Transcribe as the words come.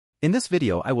In this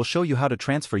video I will show you how to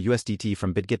transfer USDT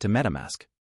from Bitget to Metamask.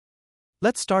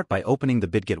 Let's start by opening the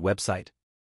Bitget website.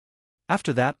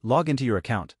 After that, log into your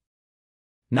account.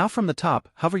 Now from the top,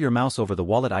 hover your mouse over the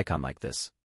wallet icon like this.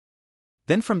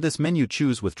 Then from this menu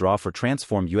choose Withdraw for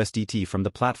transform USDT from the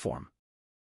platform.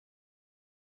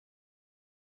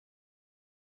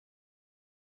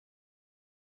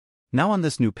 Now on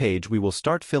this new page we will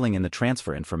start filling in the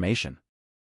transfer information.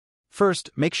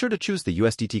 First, make sure to choose the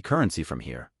USDT currency from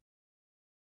here.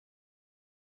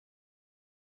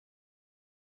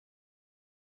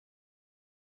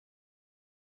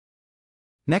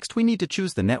 Next we need to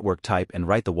choose the network type and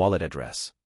write the wallet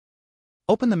address.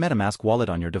 Open the Metamask wallet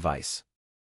on your device.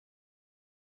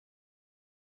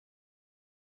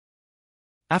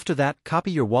 After that,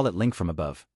 copy your wallet link from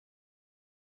above.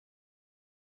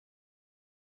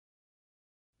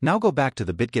 Now go back to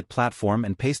the Bitget platform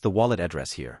and paste the wallet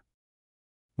address here.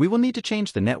 We will need to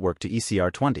change the network to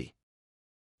ECR20.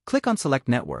 Click on Select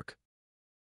Network.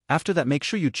 After that, make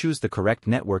sure you choose the correct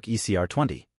network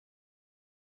ECR20.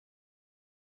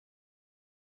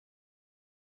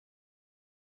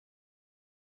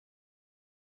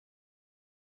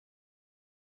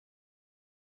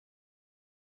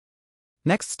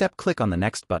 Next step, click on the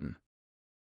Next button.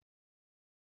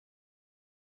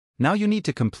 Now you need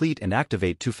to complete and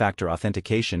activate two-factor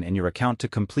authentication in your account to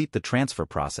complete the transfer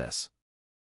process.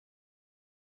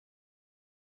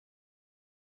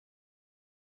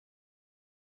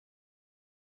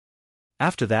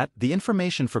 After that, the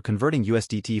information for converting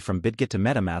USDT from Bitget to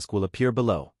Metamask will appear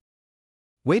below.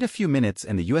 Wait a few minutes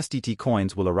and the USDT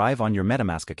coins will arrive on your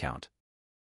Metamask account.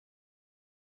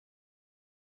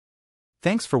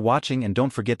 Thanks for watching and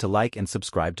don't forget to like and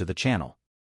subscribe to the channel.